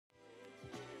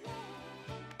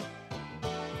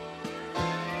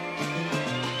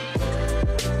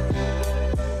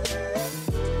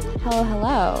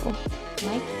Hello.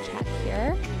 Mic check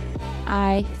here.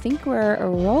 I think we're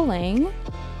rolling.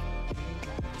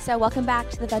 So welcome back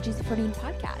to the Veggies of Protein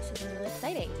podcast. This is really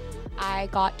exciting. I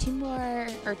got two new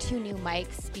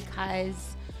mics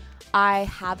because I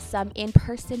have some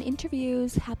in-person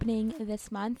interviews happening this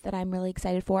month that I'm really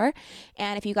excited for.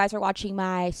 And if you guys are watching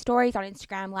my stories on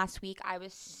Instagram last week, I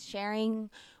was sharing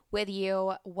with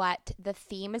you what the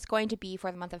theme is going to be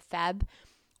for the month of Feb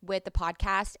with the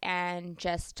podcast and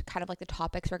just kind of like the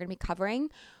topics we're going to be covering,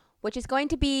 which is going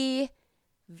to be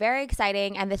very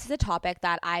exciting. And this is a topic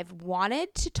that I've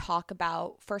wanted to talk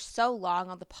about for so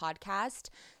long on the podcast,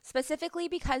 specifically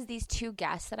because these two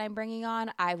guests that I'm bringing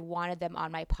on, I've wanted them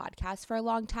on my podcast for a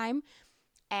long time.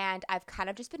 And I've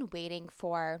kind of just been waiting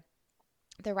for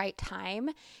the right time.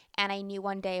 And I knew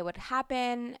one day it would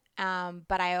happen.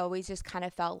 But I always just kind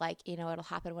of felt like, it'll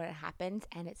happen when it happens.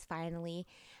 And it's finally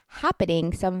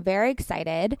happening. So I'm very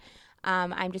excited.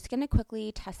 I'm just going to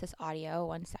quickly test this audio.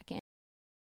 1 second.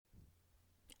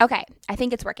 Okay, I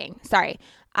think it's working. Sorry.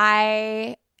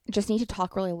 I just need to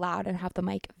talk really loud and have the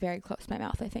mic very close to my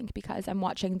mouth, I think, because I'm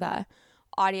watching the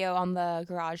audio on the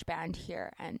GarageBand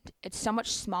here, and it's so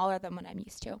much smaller than what I'm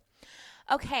used to.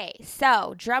 Okay,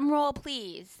 so drum roll,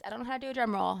 please. I don't know how to do a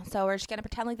drum roll, so we're just going to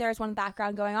pretend like there's one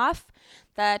background going off.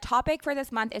 The topic for this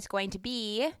month is going to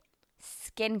be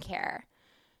skincare.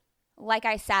 Like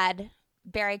I said,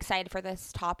 very excited for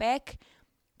this topic.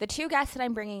 The two guests that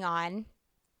I'm bringing on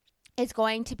is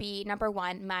going to be, number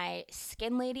one, my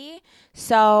skin lady.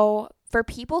 So for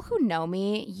people who know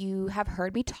me, you have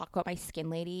heard me talk about my skin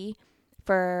lady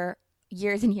for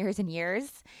years and years and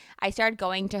years. I started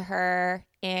going to her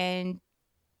in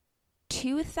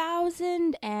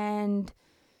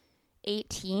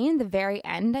 2018, the very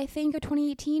end, I think, of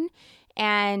 2018.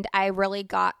 And I really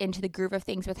got into the groove of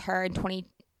things with her in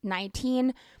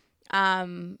 2019.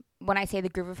 When I say the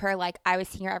groove of her, like I was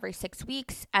seeing her every 6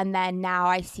 weeks, and then now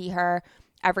I see her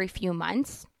every few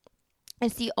months.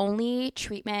 It's the only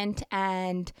treatment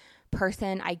and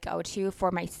person I go to for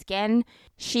my skin.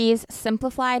 She's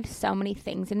simplified so many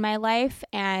things in my life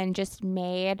and just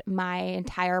made my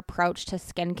entire approach to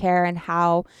skincare and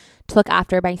how to look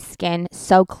after my skin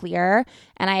so clear.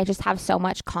 And I just have so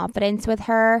much confidence with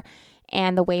her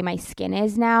and the way my skin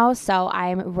is now. So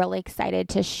I'm really excited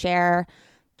to share.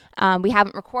 We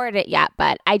haven't recorded it yet,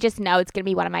 but I just know it's going to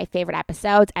be one of my favorite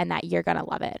episodes and that you're going to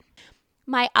love it.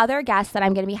 My other guest that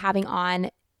I'm going to be having on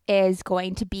is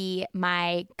going to be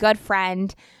my good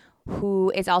friend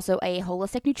who is also a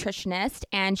holistic nutritionist,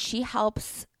 and she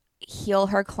helps heal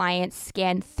her clients'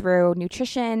 skin through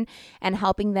nutrition and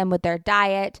helping them with their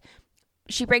diet.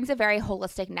 She brings a very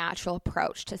holistic, natural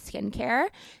approach to skincare.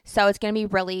 So it's going to be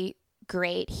really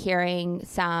great hearing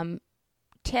some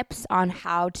tips on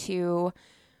how to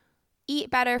eat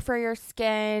better for your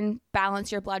skin,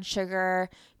 balance your blood sugar,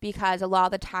 because a lot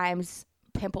of the times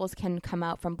pimples can come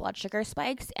out from blood sugar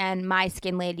spikes. And my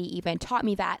skin lady even taught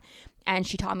me that. And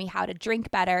she taught me how to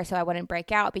drink better so I wouldn't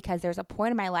break out, because there's a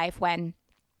point in my life when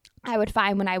I would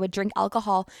find when I would drink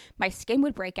alcohol, my skin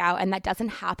would break out, and that doesn't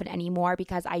happen anymore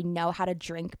because I know how to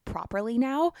drink properly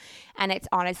now. And it's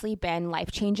honestly been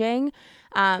life-changing.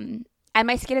 And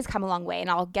my skin has come a long way, and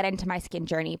I'll get into my skin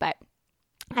journey. But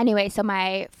anyway, so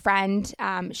my friend,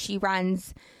 she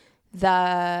runs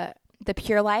the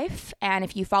Pure Life, and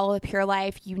if you follow the Pure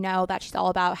Life, you know that she's all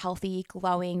about healthy,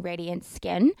 glowing, radiant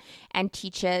skin, and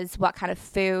teaches what kind of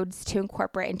foods to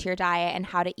incorporate into your diet and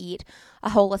how to eat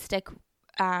a holistic,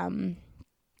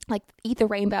 eat the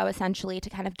rainbow essentially to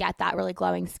kind of get that really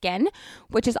glowing skin,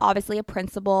 which is obviously a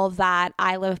principle that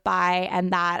I live by and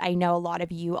that I know a lot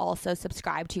of you also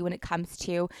subscribe to when it comes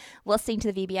to listening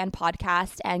to the VBN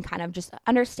podcast and kind of just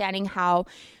understanding how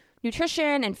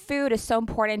nutrition and food is so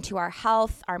important to our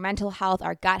health, our mental health,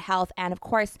 our gut health, and of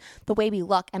course, the way we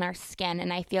look and our skin.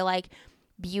 And I feel like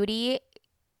beauty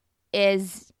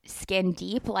is skin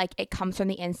deep, like it comes from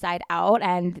the inside out,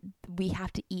 and we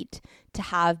have to eat to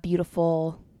have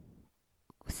beautiful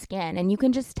skin. And you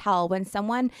can just tell when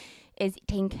someone is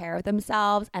taking care of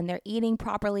themselves and they're eating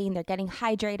properly and they're getting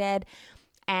hydrated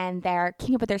and they're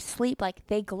keeping up with their sleep, like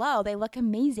they glow, they look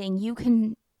amazing. You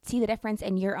can see the difference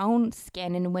in your own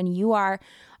skin, and when you are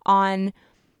on,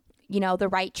 the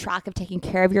right track of taking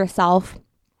care of yourself.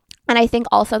 And I think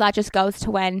also that just goes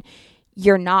to when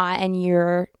you're not, and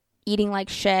you're eating like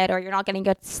shit, or you're not getting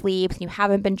good sleep, and you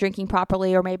haven't been drinking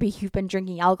properly, or maybe you've been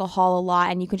drinking alcohol a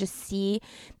lot, and you can just see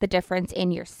the difference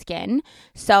in your skin.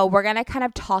 So we're going to kind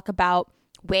of talk about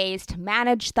ways to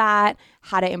manage that,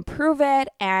 how to improve it,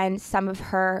 and some of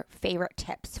her favorite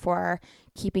tips for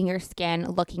keeping your skin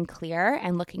looking clear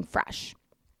and looking fresh.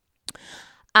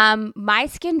 My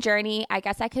skin journey, I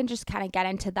guess I can just kind of get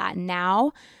into that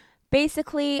now.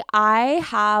 Basically, I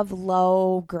have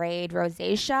low grade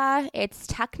rosacea. It's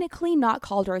technically not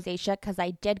called rosacea because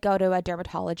I did go to a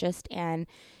dermatologist and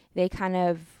they kind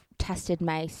of tested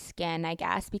my skin, I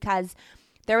guess, because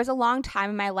there was a long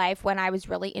time in my life when I was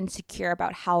really insecure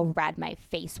about how red my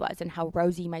face was and how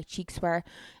rosy my cheeks were.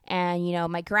 And,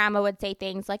 my grandma would say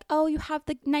things like, oh, you have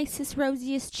the nicest,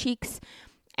 rosiest cheeks.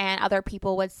 And other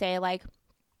people would say, like,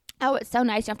 oh, it's so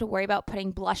nice. You don't have to worry about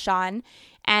putting blush on.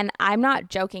 And I'm not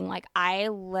joking. Like, I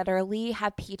literally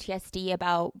have PTSD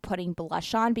about putting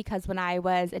blush on because when I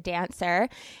was a dancer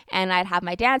and I'd have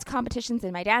my dance competitions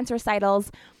and my dance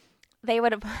recitals, they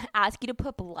would ask you to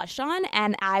put blush on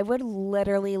and I would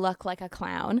literally look like a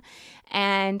clown.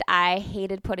 And I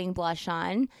hated putting blush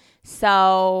on.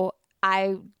 So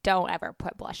I don't ever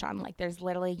put blush on. Like,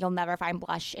 you'll never find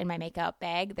blush in my makeup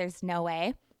bag. There's no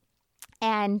way.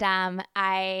 And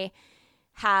I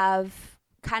have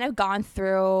kind of gone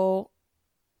through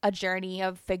a journey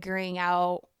of figuring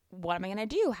out, what am I going to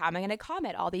do? How am I going to calm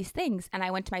it? All these things. And I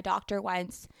went to my doctor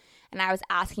once and I was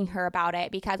asking her about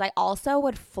it because I also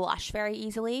would flush very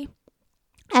easily.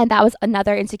 And that was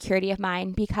another insecurity of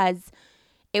mine because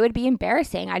it would be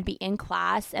embarrassing. I'd be in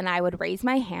class and I would raise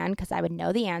my hand because I would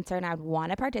know the answer and I would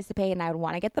want to participate and I would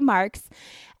want to get the marks.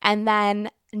 And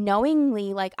then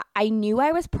knowingly, like, I knew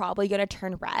I was probably going to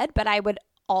turn red, but I would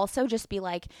also just be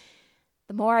like,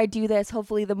 the more I do this,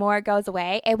 hopefully the more it goes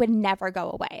away. It would never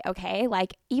go away, okay?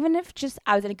 Like, even if just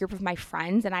I was in a group of my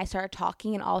friends and I started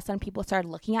talking and all of a sudden people started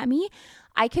looking at me,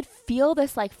 I could feel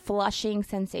this like flushing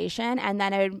sensation and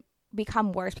then it would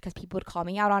become worse because people would call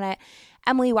me out on it.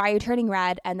 Emily, why are you turning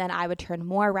red? And then I would turn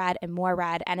more red and more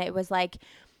red. And it was like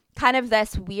kind of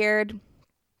this weird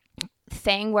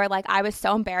thing where like I was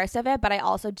so embarrassed of it, but I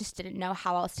also just didn't know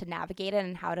how else to navigate it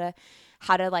and how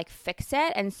to like fix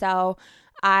it. And so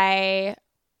I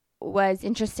was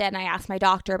interested and I asked my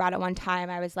doctor about it one time.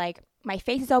 I was like, my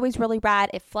face is always really red.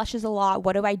 It flushes a lot.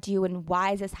 What do I do? And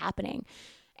why is this happening?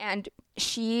 And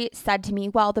she said to me,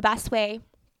 well, the best way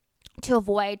to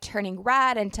avoid turning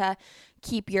red and to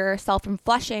keep yourself from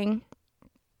flushing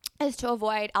is to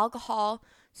avoid alcohol,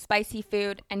 spicy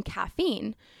food, and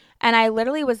caffeine. And I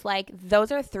literally was like,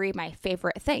 those are three of my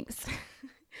favorite things.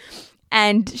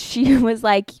 And she was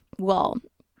like, well,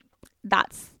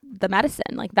 that's the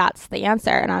medicine. Like, that's the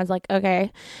answer. And I was like,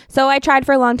 okay. So I tried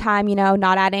for a long time,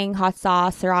 not adding hot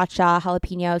sauce, sriracha,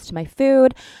 jalapenos to my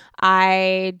food.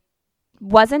 I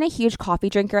wasn't a huge coffee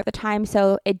drinker at the time,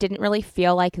 so it didn't really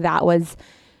feel like that was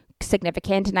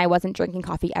significant, and I wasn't drinking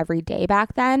coffee every day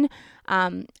back then.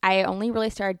 I only really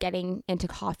started getting into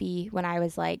coffee when I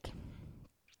was like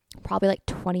probably like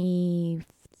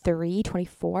 23,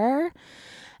 24.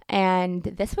 And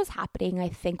this was happening, I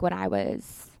think, when I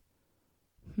was,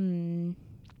 I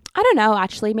don't know,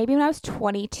 actually, maybe when I was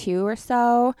 22 or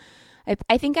so.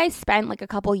 I think I spent like a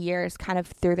couple years kind of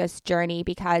through this journey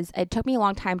because it took me a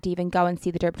long time to even go and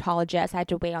see the dermatologist. I had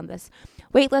to wait on this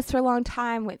wait list for a long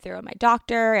time, went through with my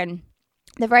doctor. And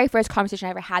the very first conversation I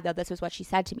ever had, though, this was what she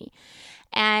said to me.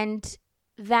 And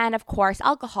then, of course,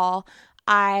 alcohol.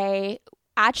 I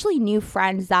actually knew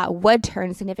friends that would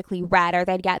turn significantly red, or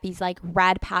they'd get these like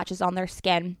red patches on their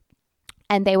skin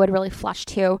and they would really flush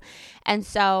too. And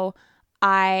so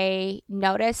I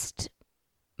noticed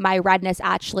my redness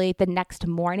actually the next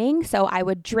morning. So I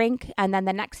would drink and then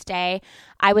the next day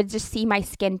I would just see my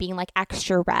skin being like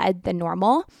extra red than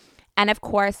normal. And of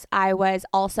course, I was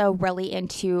also really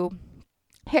into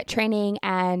HIIT training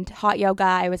and hot yoga.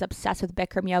 I was obsessed with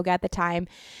Bikram yoga at the time.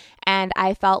 And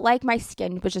I felt like my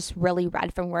skin was just really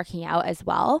red from working out as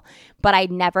well. But I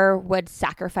never would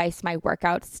sacrifice my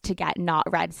workouts to get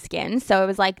not red skin. So it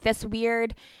was like this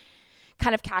weird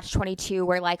kind of catch-22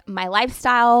 where like my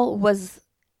lifestyle was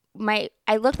I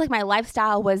looked like my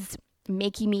lifestyle was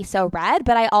making me so red,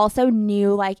 but I also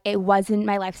knew like it wasn't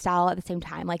my lifestyle at the same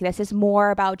time. Like, this is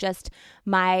more about just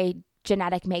my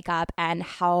genetic makeup and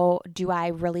how do I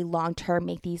really long-term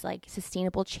make these like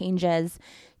sustainable changes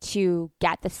to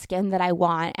get the skin that I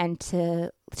want and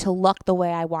to look the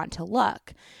way I want to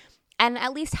look. And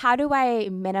at least how do I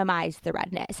minimize the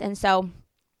redness? And so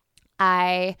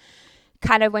I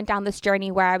kind of went down this journey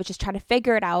where I was just trying to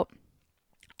figure it out.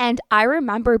 And I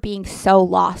remember being so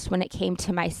lost when it came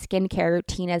to my skincare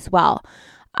routine as well.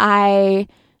 I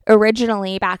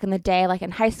originally, back in the day, like in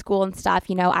high school and stuff,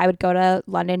 I would go to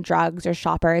London Drugs or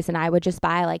Shoppers and I would just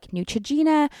buy like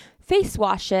Neutrogena face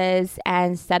washes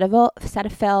and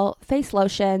Cetaphil face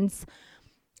lotions.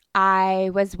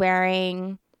 I was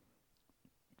wearing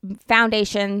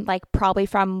foundation, like probably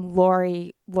from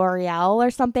L'Oreal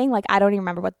or something. Like, I don't even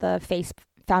remember what the face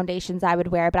foundations I would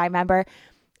wear, but I remember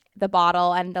the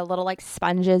bottle and the little like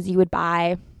sponges you would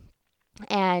buy,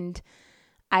 and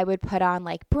I would put on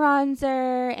like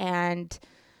bronzer, and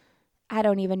I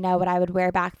don't even know what I would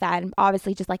wear back then.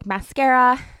 Obviously just like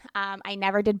mascara. I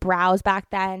never did brows back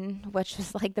then, which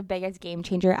was like the biggest game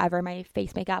changer ever, my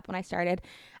face makeup, when I started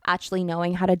actually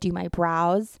knowing how to do my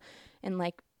brows and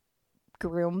like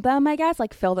groom them, I guess,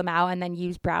 like fill them out and then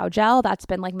use brow gel. That's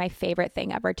been like my favorite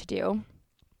thing ever to do.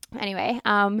 Anyway,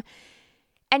 and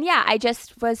yeah, I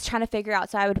just was trying to figure out.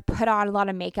 So I would put on a lot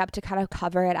of makeup to kind of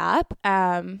cover it up.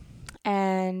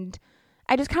 And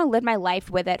I just kind of lived my life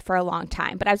with it for a long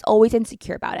time, but I was always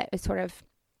insecure about it. It's sort of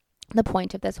the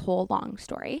point of this whole long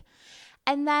story.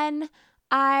 And then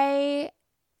I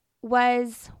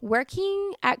was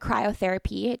working at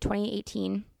cryotherapy in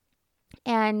 2018,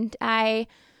 and I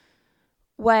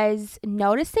was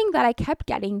noticing that I kept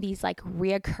getting these like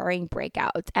reoccurring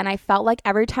breakouts. And I felt like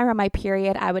every time on my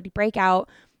period I would break out,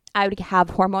 I would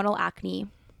have hormonal acne.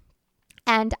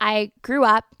 And I grew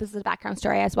up, this is a background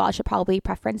story as well, I should probably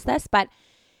preference this, but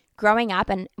growing up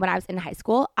and when I was in high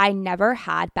school, I never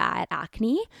had bad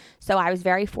acne. So I was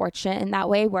very fortunate in that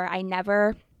way, where I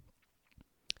never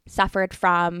suffered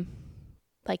from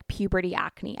like puberty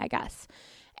acne, I guess.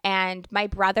 And my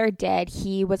brother did.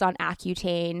 He was on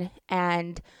Accutane,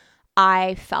 and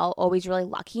I felt always really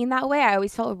lucky in that way. I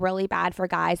always felt really bad for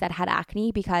guys that had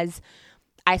acne because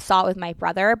I saw it with my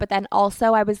brother. But then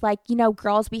also I was like, you know,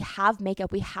 girls, we have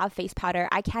makeup, we have face powder.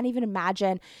 I can't even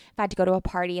imagine if I had to go to a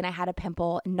party and I had a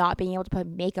pimple not being able to put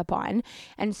makeup on.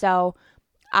 And so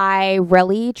I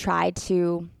really tried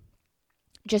to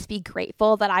just be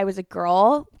grateful that I was a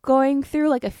girl going through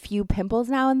like a few pimples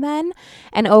now and then.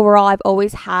 And overall, I've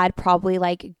always had probably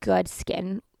like good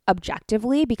skin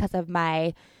objectively because of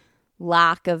my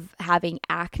lack of having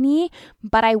acne,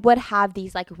 but I would have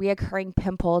these like reoccurring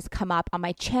pimples come up on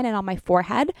my chin and on my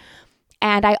forehead.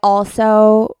 And I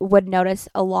also would notice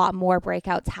a lot more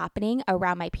breakouts happening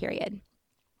around my period.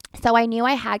 So I knew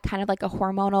I had kind of like a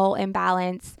hormonal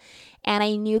imbalance, and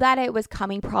I knew that it was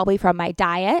coming probably from my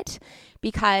diet,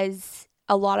 because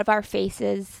a lot of our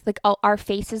faces, like our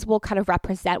faces will kind of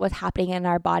represent what's happening in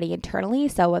our body internally.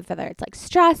 So whether it's like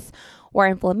stress or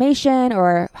inflammation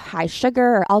or high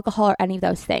sugar or alcohol or any of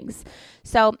those things.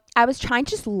 So I was trying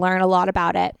to just learn a lot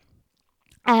about it.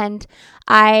 And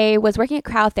I was working at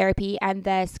cryotherapy, and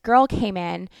this girl came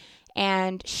in,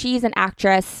 and she's an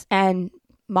actress and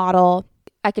model.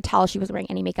 I could tell she wasn't wearing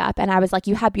any makeup. And I was like,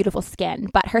 you have beautiful skin.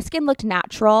 But her skin looked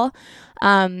natural.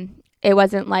 It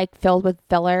wasn't like filled with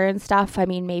filler and stuff. I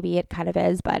mean, maybe it kind of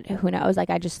is, but who knows?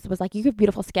 Like, I just was like, you have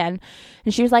beautiful skin.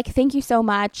 And she was like, thank you so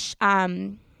much.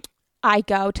 I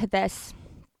go to this,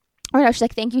 or no, she's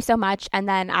like, thank you so much. And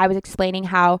then I was explaining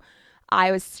how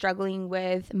I was struggling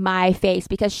with my face,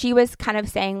 because she was kind of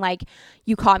saying like,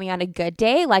 you caught me on a good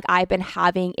day. Like, I've been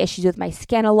having issues with my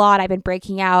skin a lot. I've been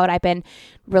breaking out. I've been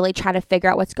really trying to figure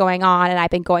out what's going on. And I've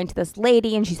been going to this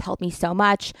lady, and she's helped me so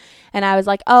much. And I was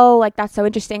like, oh, like, that's so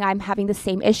interesting. I'm having the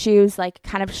same issues, like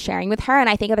kind of sharing with her. And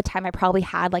I think at the time I probably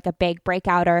had like a big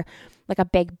breakout or like a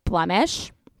big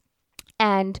blemish.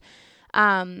 And,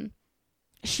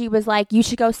 she was like, you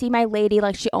should go see my lady.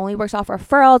 Like, she only works off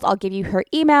referrals. I'll give you her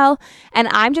email. And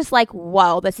I'm just like,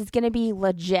 whoa, this is going to be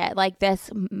legit. Like,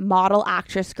 this model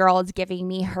actress girl is giving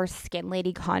me her skin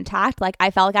lady contact. Like,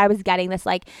 I felt like I was getting this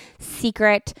like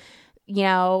secret, you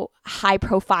know, high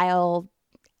profile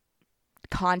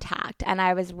contact. And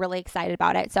I was really excited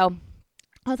about it. So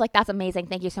I was like, that's amazing.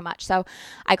 Thank you so much. So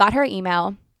I got her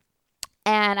email.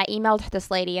 And I emailed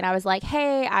this lady, and I was like,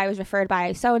 hey, I was referred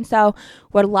by so-and-so,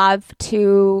 would love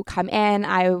to come in.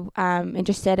 I'm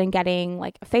interested in getting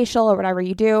like a facial or whatever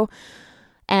you do.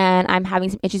 And I'm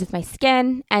having some issues with my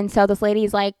skin. And so this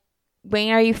lady's like, when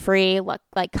are you free? Look,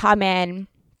 like, come in.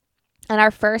 And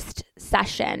our first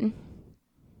session,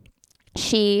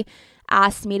 she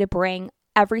asked me to bring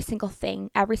every single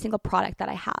thing, every single product that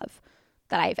I have,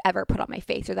 that I've ever put on my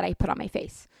face or that I put on my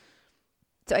face.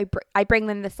 So I bring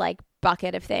them this like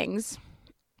bucket of things.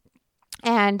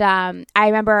 And I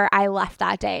remember I left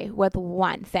that day with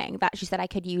one thing that she said I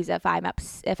could use if I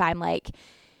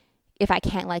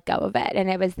can't let go of it. And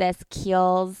it was this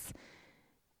Kiehl's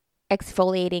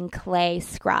exfoliating clay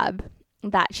scrub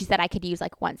that she said I could use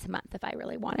like once a month if I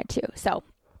really wanted to. So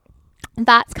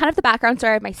that's kind of the background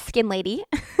story of my skin lady.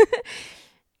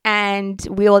 And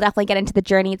we will definitely get into the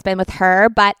journey it's been with her.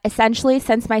 But essentially,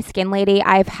 since my skin lady,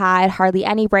 I've had hardly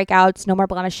any breakouts, no more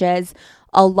blemishes,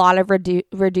 a lot of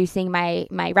reducing my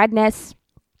redness.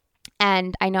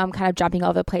 And I know I'm kind of jumping all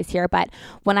over the place here, but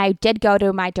when I did go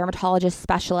to my dermatologist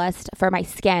specialist for my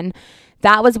skin,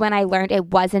 that was when I learned it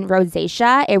wasn't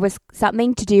rosacea. It was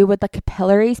something to do with the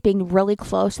capillaries being really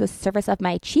close to the surface of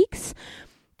my cheeks.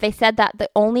 They said that the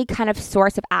only kind of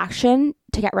source of action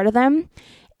to get rid of them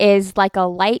is like a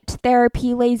light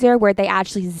therapy laser where they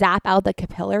actually zap out the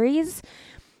capillaries.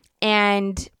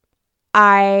 And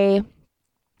I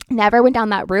never went down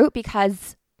that route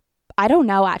because I don't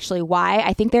know actually why.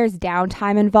 I think there's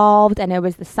downtime involved, and it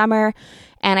was the summer,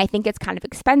 and I think it's kind of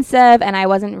expensive, and I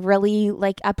wasn't really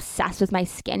like obsessed with my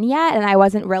skin yet, and I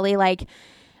wasn't really like,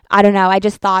 I don't know. I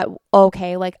just thought,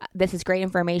 okay, like this is great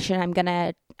information. I'm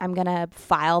gonna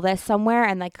file this somewhere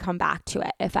and like come back to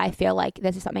it if I feel like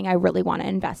this is something I really want to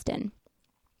invest in.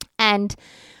 And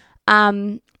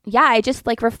yeah, I just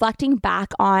like reflecting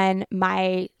back on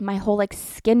my whole like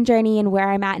skin journey and where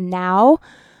I'm at now.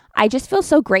 I just feel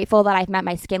so grateful that I've met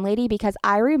my skin lady, because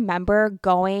I remember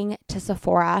going to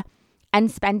Sephora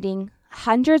and spending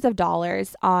hundreds of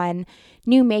dollars on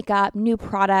new makeup, new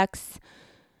products,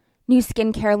 new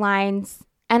skincare lines,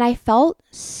 and I felt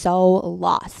so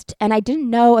lost. And I didn't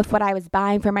know if what I was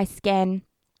buying for my skin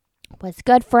was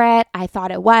good for it. I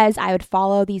thought it was. I would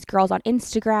follow these girls on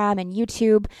Instagram and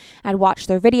YouTube and watch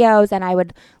their videos, and I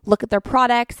would look at their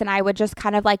products, and I would just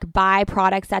kind of like buy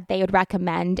products that they would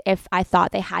recommend if I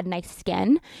thought they had nice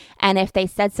skin. And if they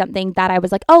said something that I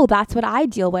was like, oh, that's what I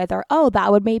deal with, or oh,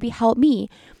 that would maybe help me.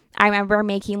 I remember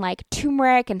making like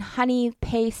turmeric and honey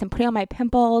paste and putting on my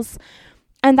pimples.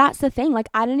 And that's the thing, like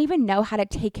I didn't even know how to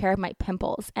take care of my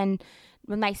pimples. And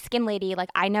with my skin lady, like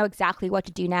I know exactly what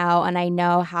to do now, and I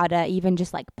know how to even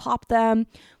just like pop them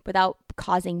without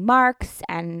causing marks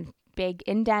and big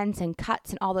indents and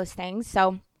cuts and all those things.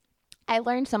 So I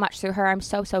learned so much through her. I'm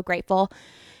so grateful,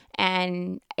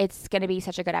 and it's going to be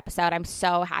such a good episode. I'm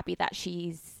so happy that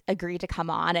she's agreed to come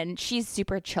on, and she's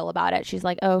super chill about it. She's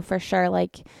like, oh, for sure.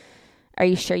 Like, are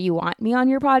you sure you want me on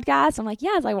your podcast? I'm like,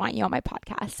 yes, I want you on my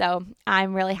podcast. So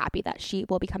I'm really happy that she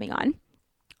will be coming on.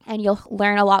 And you'll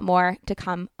learn a lot more to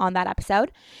come on that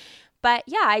episode. But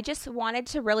yeah, I just wanted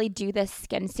to really do this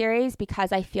skin series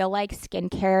because I feel like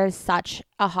skincare is such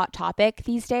a hot topic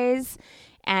these days.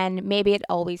 And maybe it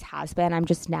always has been. I'm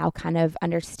just now kind of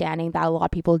understanding that a lot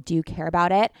of people do care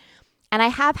about it. And I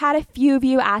have had a few of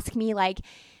you ask me like,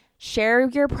 share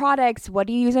your products. What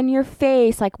do you use on your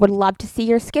face? Like, would love to see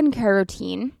your skincare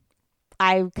routine.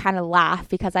 I kind of laugh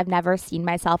because I've never seen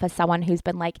myself as someone who's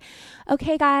been like,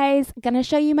 okay, guys, gonna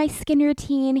show you my skin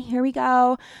routine. Here we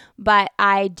go. But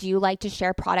I do like to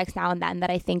share products now and then that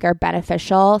I think are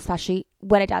beneficial, especially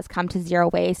when it does come to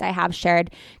zero waste. I have shared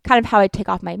kind of how I take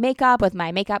off my makeup with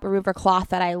my makeup remover cloth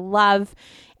that I love.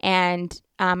 And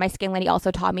my skin lady also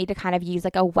taught me to kind of use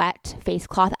like a wet face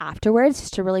cloth afterwards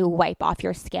just to really wipe off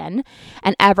your skin.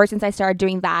 And ever since I started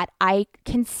doing that, I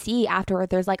can see afterward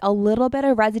there's like a little bit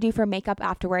of residue from makeup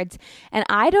afterwards. And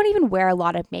I don't even wear a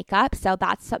lot of makeup. So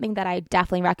that's something that I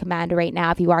definitely recommend right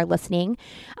now if you are listening.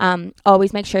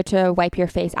 Always make sure to wipe your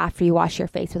face after you wash your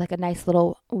face with like a nice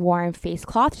little warm face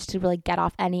cloth just to really get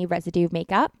off any residue of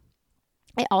makeup.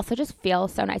 It also just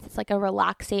feels so nice. It's like a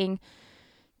relaxing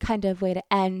kind of way to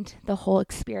end the whole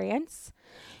experience.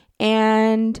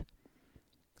 And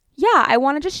yeah, I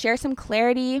want to just share some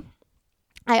clarity.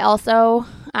 I also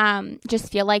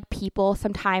just feel like people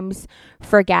sometimes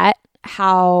forget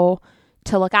how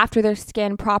to look after their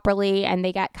skin properly, and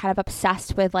they get kind of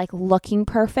obsessed with like looking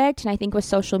perfect. And I think with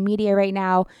social media right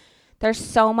now, there's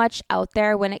so much out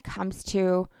there when it comes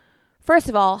to, first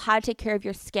of all, how to take care of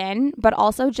your skin, but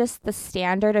also just the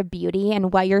standard of beauty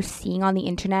and what you're seeing on the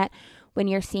internet. When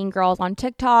you're seeing girls on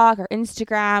TikTok or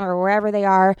Instagram or wherever they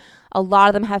are, a lot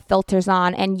of them have filters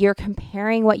on, and you're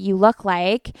comparing what you look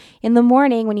like in the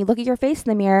morning when you look at your face in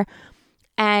the mirror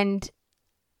and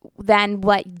then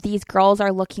what these girls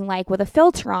are looking like with a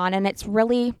filter on. And it's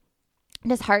really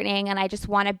disheartening. And I just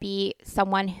want to be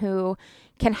someone who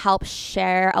can help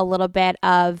share a little bit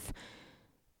of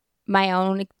my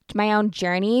own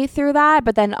journey through that,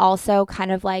 but then also kind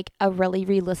of like a really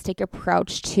realistic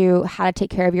approach to how to take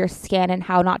care of your skin and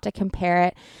how not to compare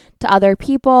it to other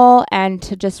people, and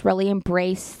to just really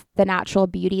embrace the natural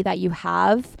beauty that you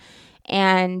have,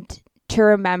 and to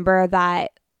remember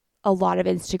that a lot of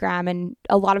Instagram and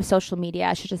a lot of social media,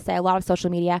 I should just say a lot of social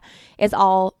media is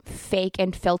all fake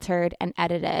and filtered and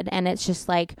edited. And it's just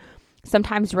like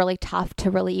sometimes really tough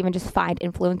to really even just find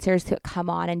influencers who come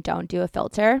on and don't do a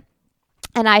filter.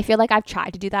 And I feel like I've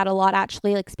tried to do that a lot,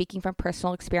 actually, like speaking from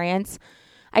personal experience.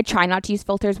 I try not to use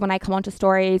filters when I come onto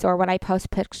stories or when I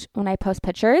post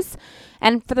pictures.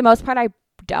 And for the most part, I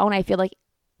don't. I feel like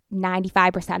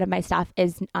 95% of my stuff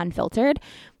is unfiltered.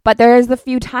 But there's the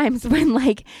few times when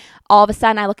like all of a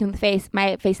sudden I look in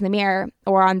my face in the mirror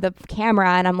or on the camera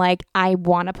and I'm like, I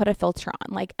want to put a filter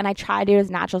on, like, and I try to do it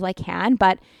as natural as I can,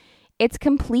 but it's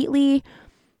completely,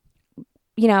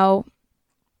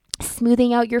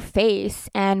 smoothing out your face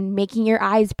and making your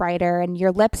eyes brighter and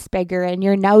your lips bigger and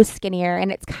your nose skinnier.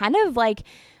 And it's kind of like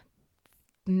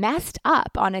messed up,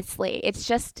 honestly.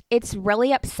 It's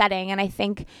really upsetting. And I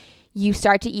think you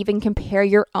start to even compare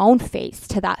your own face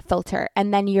to that filter.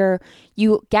 And then you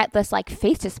get this like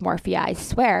face dysmorphia, I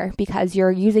swear, because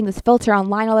you're using this filter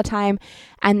online all the time.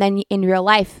 And then in real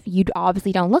life, you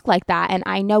obviously don't look like that. And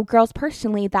I know girls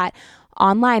personally that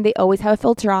online, they always have a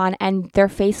filter on and their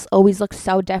face always looks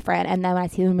so different. And then when I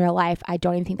see them in real life, I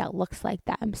don't even think that looks like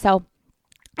them. So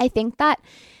I think that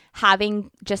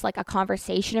having just like a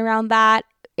conversation around that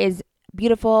is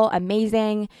beautiful,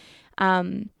 amazing.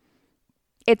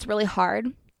 It's really hard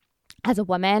as a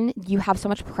woman. You have so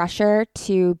much pressure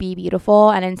to be beautiful.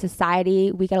 And in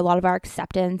society, we get a lot of our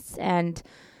acceptance and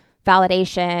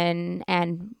validation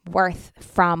and worth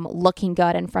from looking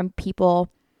good and from people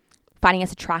finding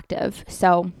us attractive.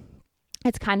 So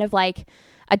it's kind of like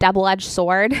a double-edged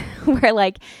sword where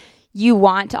like you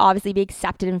want to obviously be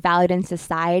accepted and valued in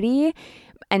society.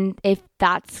 And if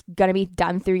that's going to be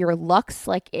done through your looks,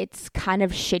 like it's kind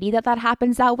of shitty that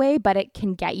happens that way, but it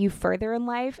can get you further in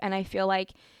life. And I feel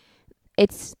like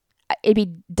it'd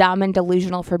be dumb and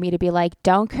delusional for me to be like,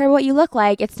 don't care what you look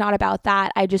like. It's not about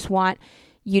that. I just want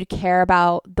you to care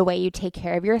about the way you take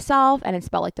care of yourself. And it's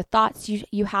about like the thoughts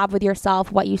you have with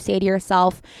yourself, what you say to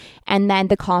yourself, and then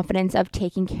the confidence of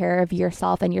taking care of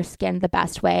yourself and your skin the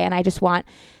best way. And I just want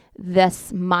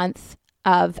this month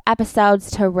of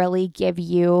episodes to really give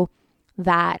you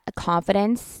that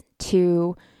confidence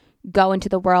to go into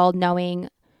the world knowing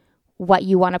what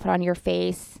you want to put on your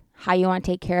face, how you want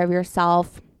to take care of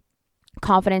yourself,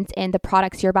 confidence in the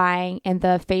products you're buying and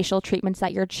the facial treatments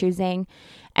that you're choosing,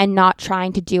 and not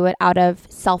trying to do it out of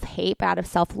self-hate, but out of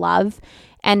self-love,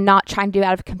 and not trying to do it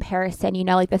out of comparison,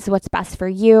 like this is what's best for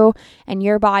you and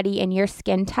your body and your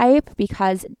skin type,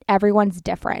 because everyone's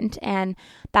different. And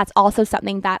that's also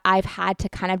something that I've had to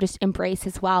kind of just embrace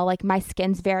as well. Like my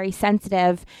skin's very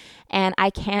sensitive and I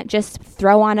can't just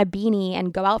throw on a beanie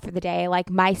and go out for the day. Like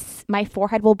my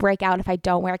forehead will break out if I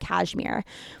don't wear cashmere.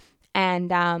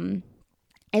 And,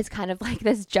 it's kind of like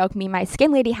this joke me and my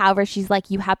skin lady have, where she's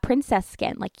like, you have princess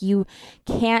skin. Like you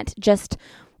can't just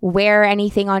wear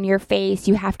anything on your face.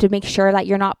 You have to make sure that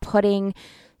you're not putting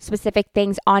specific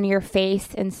things on your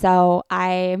face. And so I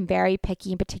am very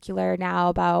picky in particular now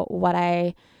about what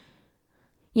I,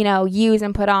 use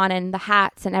and put on, and the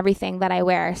hats and everything that I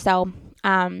wear. So,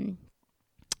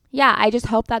 I just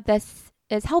hope that this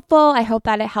is helpful. I hope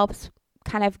that it helps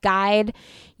kind of guide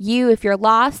you if you're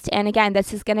lost. And again,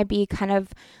 this is going to be kind of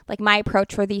like my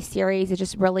approach for these series is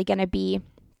just really going to be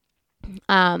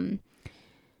trying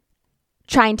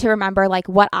to remember like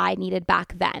what I needed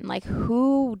back then. Like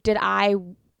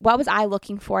what was I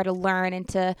looking for to learn and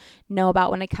to know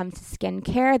about when it comes to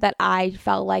skincare that I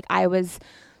felt like I was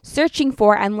searching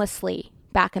for endlessly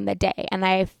back in the day. And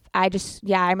I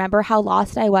remember how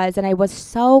lost I was, and I was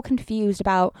so confused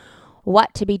about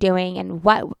what to be doing and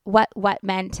what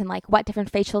meant, and like what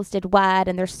different facials did what,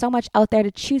 and there's so much out there to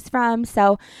choose from.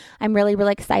 So I'm really,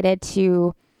 really excited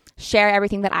to share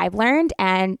everything that I've learned,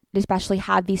 and especially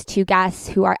have these two guests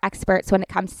who are experts when it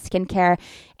comes to skincare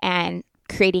and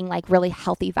creating like really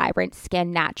healthy, vibrant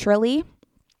skin naturally,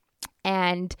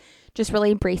 and just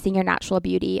really embracing your natural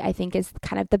beauty, I think is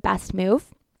kind of the best move.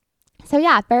 So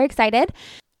yeah, very excited.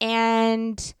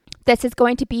 And this is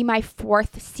going to be my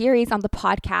 4th series on the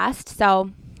podcast.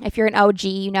 So if you're an OG,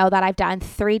 you know that I've done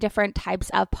 3 different types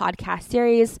of podcast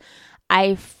series.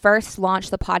 I first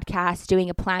launched the podcast doing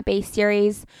a plant-based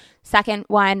series. Second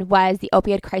one was the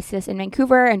opioid crisis in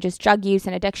Vancouver and just drug use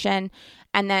and addiction.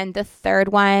 And then the third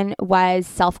one was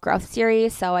self-growth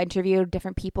series. So I interviewed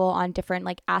different people on different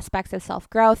like aspects of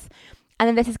self-growth. And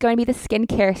then this is going to be the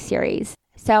skincare series.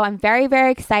 So I'm very,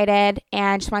 very excited,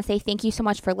 and just want to say thank you so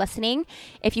much for listening.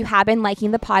 If you have been liking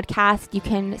the podcast, you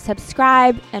can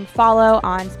subscribe and follow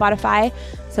on Spotify,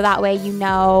 so that way you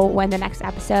know when the next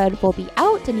episode will be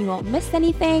out and you won't miss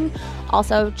anything.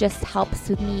 Also just helps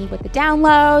with me with the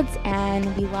downloads,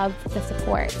 and we love the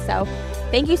support. So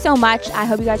thank you so much. I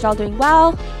hope you guys are all doing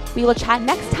well. We will chat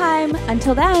next time.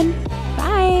 Until then,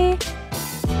 bye.